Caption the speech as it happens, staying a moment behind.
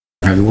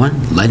everyone,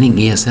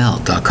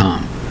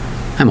 lightingesl.com.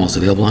 I'm also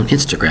available on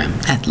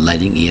Instagram at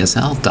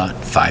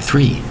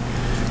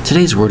lightingesl.53.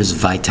 Today's word is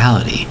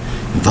vitality.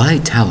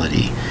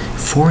 Vitality.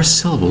 4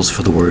 syllables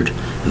for the word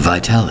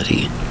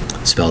vitality.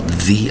 Spelled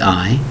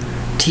V-I-T-A-L-I-T-Y.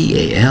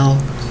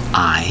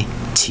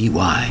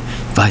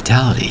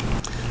 Vitality.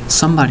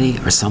 Somebody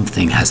or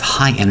something has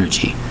high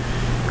energy.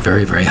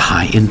 Very, very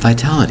high in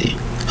vitality.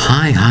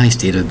 High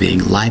state of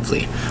being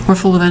lively or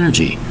full of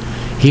energy.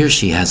 He or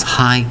she has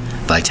high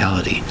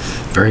vitality.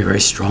 Very, very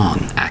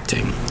strong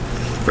acting.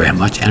 Very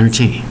much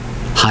energy.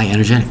 High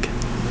energetic.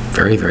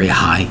 Very, very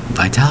high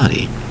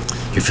vitality.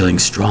 You're feeling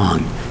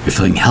strong. You're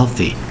feeling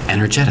healthy.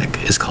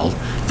 Energetic is called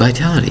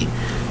vitality.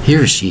 He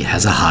or she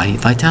has a high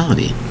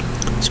vitality.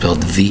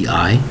 Spelled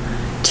V-I-T-A-L-I-T-Y.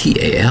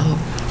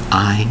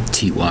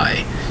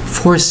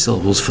 4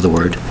 syllables for the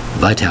word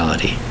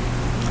vitality.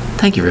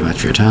 Thank you very much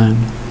for your time.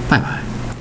 Bye-bye.